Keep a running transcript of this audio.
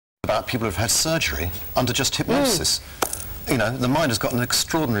about people who've had surgery under just hypnosis. You know, the mind has got an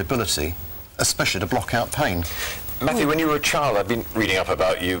extraordinary ability, especially to block out pain. Matthew, when you were a child, I've been reading up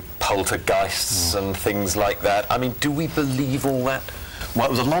about you, poltergeists and things like that. I mean, do we believe all that? Well, it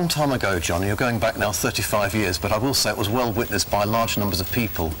was a long time ago, John. You're going back now 35 years, but I will say it was well witnessed by large numbers of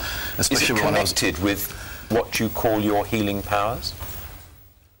people, especially when I was... Is it connected with what you call your healing powers?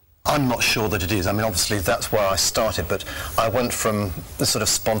 I'm not sure that it is. I mean, obviously, that's where I started, but I went from the sort of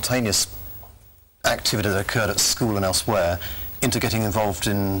spontaneous activity that occurred at school and elsewhere into getting involved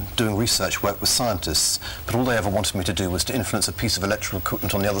in doing research work with scientists. But all they ever wanted me to do was to influence a piece of electrical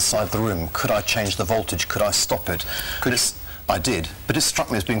equipment on the other side of the room. Could I change the voltage? Could I stop it? I did, but it struck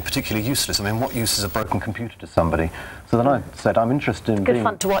me as being particularly useless. I mean, what use is a broken computer to somebody? So then I said, I'm interested in Good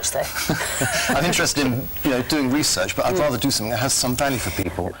fun to watch, though. I'm interested in, you know, doing research, but I'd rather do something that has some value for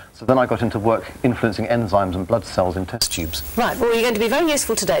people. So then I got into work influencing enzymes and blood cells in test tubes. Right, well, you're going to be very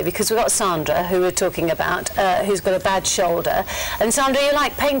useful today because we've got Sandra, who we're talking about, who's got a bad shoulder. And Sandra, you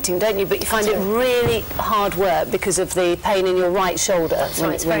like painting, don't you? But you find it really hard work because of the pain in your right shoulder. So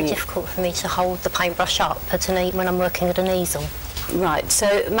it's very difficult for me to hold the paintbrush up when I'm working at an easel. Right,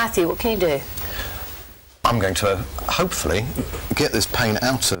 so Matthew, what can you do? I'm going to hopefully get this pain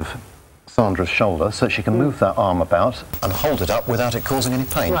out of Sandra's shoulder so she can move that arm about and hold it up without it causing any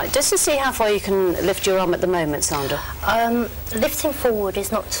pain. Right, just to see how far you can lift your arm at the moment, Sandra. Lifting forward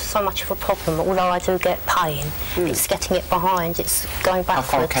is not so much of a problem, although I do get pain. It's getting it behind, it's going backwards.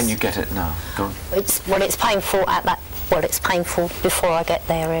 How far can you get it now? Go on. It's painful at that. Well, it's painful before I get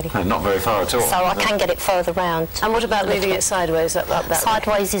there, really. No, not very far at all. So I can get it further round. And what about moving it sideways up that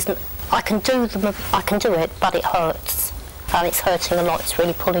sideways isn't... I can do it, but it hurts. And it's hurting a lot. It's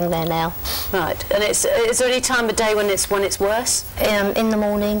really pulling there now. Right. And is there any time of day when it's worse? In the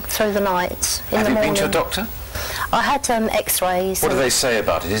morning, through the night. Have you been to a doctor? I had X-rays. What do they say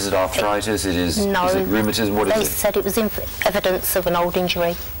about it? Is it arthritis? Is it rheumatism? What is it? They said it was evidence of an old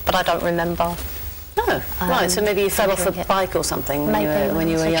injury, but I don't remember. Oh, right, so maybe you fell off a bike or something when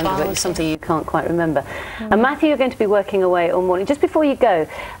you were younger, but it's something you can't quite remember. And Matthew, you're going to be working away all morning. Just before you go,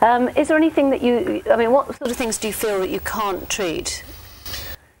 is there anything that what sort of things do you feel that you can't treat?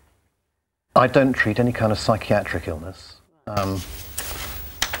 I don't treat any kind of psychiatric illness. There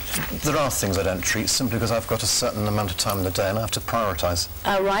are things I don't treat simply because I've got a certain amount of time in the day and I have to prioritise.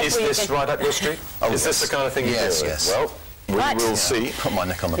 Right. Is this right up your street? Is this the kind of thing you do? Yes. Well, we'll see. Put my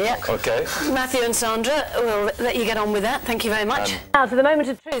neck on the block. OK. Matthew and Sandra, we'll let you get on with that. Thank you very much. Now, to the moment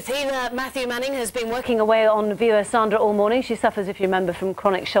of truth. Healer Matthew Manning has been working away on viewer Sandra all morning. She suffers, if you remember, from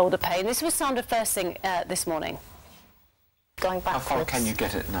chronic shoulder pain. This was Sandra first thing this morning. Going backwards. How far can you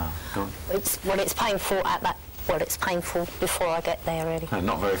get it now? Go on. It's painful at that. Well, it's painful before I get there, really. No,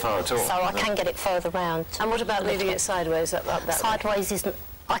 not very far at all. So I can get it further round. And what about moving it sideways up that sideways isn't...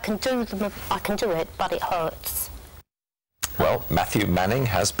 I can do it, but it hurts. Well, Matthew Manning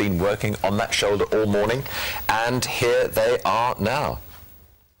has been working on that shoulder all morning, and here they are now.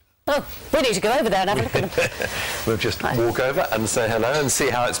 Oh, we need to go over there and have a look at them. We'll just walk over and say hello and see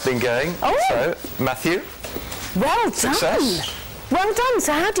how it's been going. Oh. So, Matthew. Well done. Success. Well done.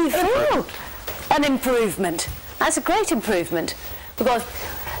 So how do you feel? An improvement. That's a great improvement. We've got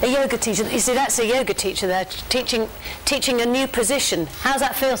a yoga teacher. You see, that's a yoga teacher there teaching a new position. How's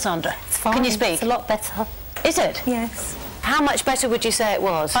that feel, Sandra? It's fine. Can you speak? It's a lot better. Is it? Yes. How much better would you say it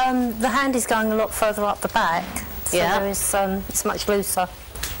was? The hand is going a lot further up the back. So there is, it's much looser.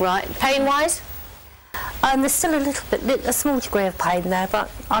 Right. Pain-wise? There's still a small degree of pain there, but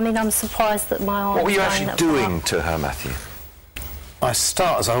I mean, I'm surprised that my arm. What were you actually doing to her, Matthew? I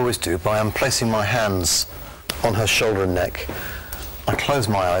start, as I always do, by placing my hands on her shoulder and neck. I close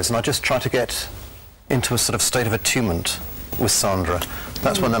my eyes and I just try to get into a sort of state of attunement with Sandra.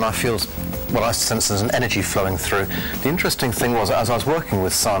 That's when then I feel, well, I sense there's an energy flowing through. The interesting thing was, as I was working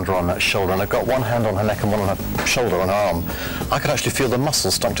with Sandra on that shoulder, and I got one hand on her neck and one on her shoulder and arm, I could actually feel the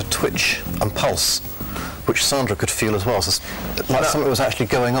muscles starting to twitch and pulse, which Sandra could feel as well, so like something was actually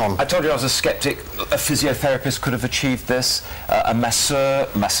going on. I told you I was a sceptic. A physiotherapist could have achieved this,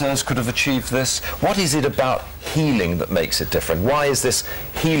 masseurs could have achieved this. What is it about healing that makes it different? Why is this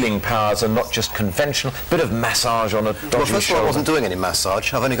healing powers and not just conventional, bit of massage on a dodgy Well, first of all, shoulder? I wasn't doing any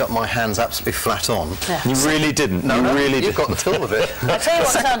massage. I've only got my hands absolutely flat on. Yeah. You really didn't? No, you really you've didn't. got the film of it. I'll tell you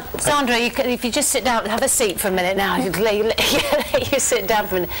what, Sandra, if you just sit down, have a seat for a minute now. Let you sit down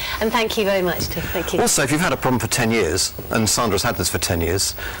for a minute. And thank you very much, too. Thank you. Also, if you've had a problem for 10 years, and Sandra's had this for 10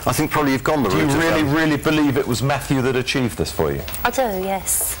 years, I think probably you've gone the route of... Do you really believe it was Matthew that achieved this for you? I do,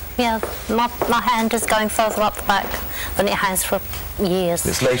 yes. Yeah, my hand is going further up the back than it has for years.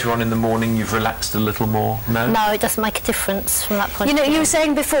 It's later on in the morning, you've relaxed a little more, no? No, it doesn't make a difference from that point You know, of view. you were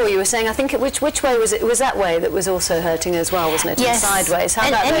saying before, I think, which way was it? It was that way that was also hurting as well, wasn't it? Yes. Sideways. How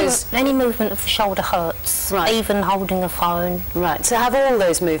about those? Any movement of the shoulder hurts, Right. even holding a phone. Right, so have all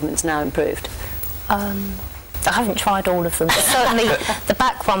those movements now improved? I haven't tried all of them, but certainly the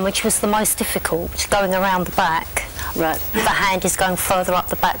back one, which was the most difficult, going around the back. Right. The hand is going further up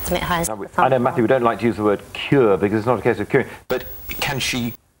the back than it has. I know, Matthew, we don't like to use the word cure because it's not a case of curing, but can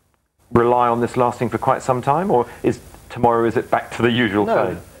she rely on this lasting for quite some time, or is it back to the usual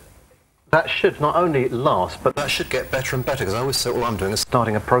pain? That should not only last, but that should get better and better, because I always say all I'm doing is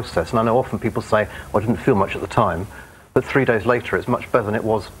starting a process, and I know often people say, well, I didn't feel much at the time, but 3 days later it's much better than it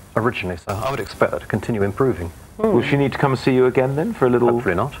was originally, so I would expect that to continue improving. Will she need to come and see you again then for a little...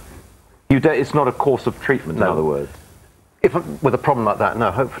 Hopefully not. It's not a course of treatment, in other words? With a problem like that,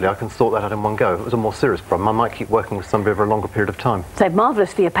 no, hopefully I can sort that out in one go. If it was a more serious problem, I might keep working with somebody over a longer period of time. So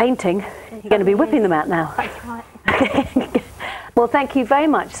marvellous for your painting. You're going to be whipping them out now. That's right. Well, thank you very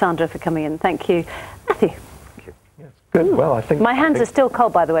much, Sandra, for coming in. Thank you, Matthew. Thank you. Yes, good. Well, I think... My hands are still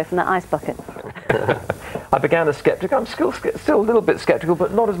cold, by the way, from that ice bucket. I began as sceptic. I'm still a little bit sceptical,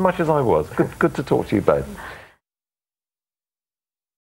 but not as much as I was. Good to talk to you both.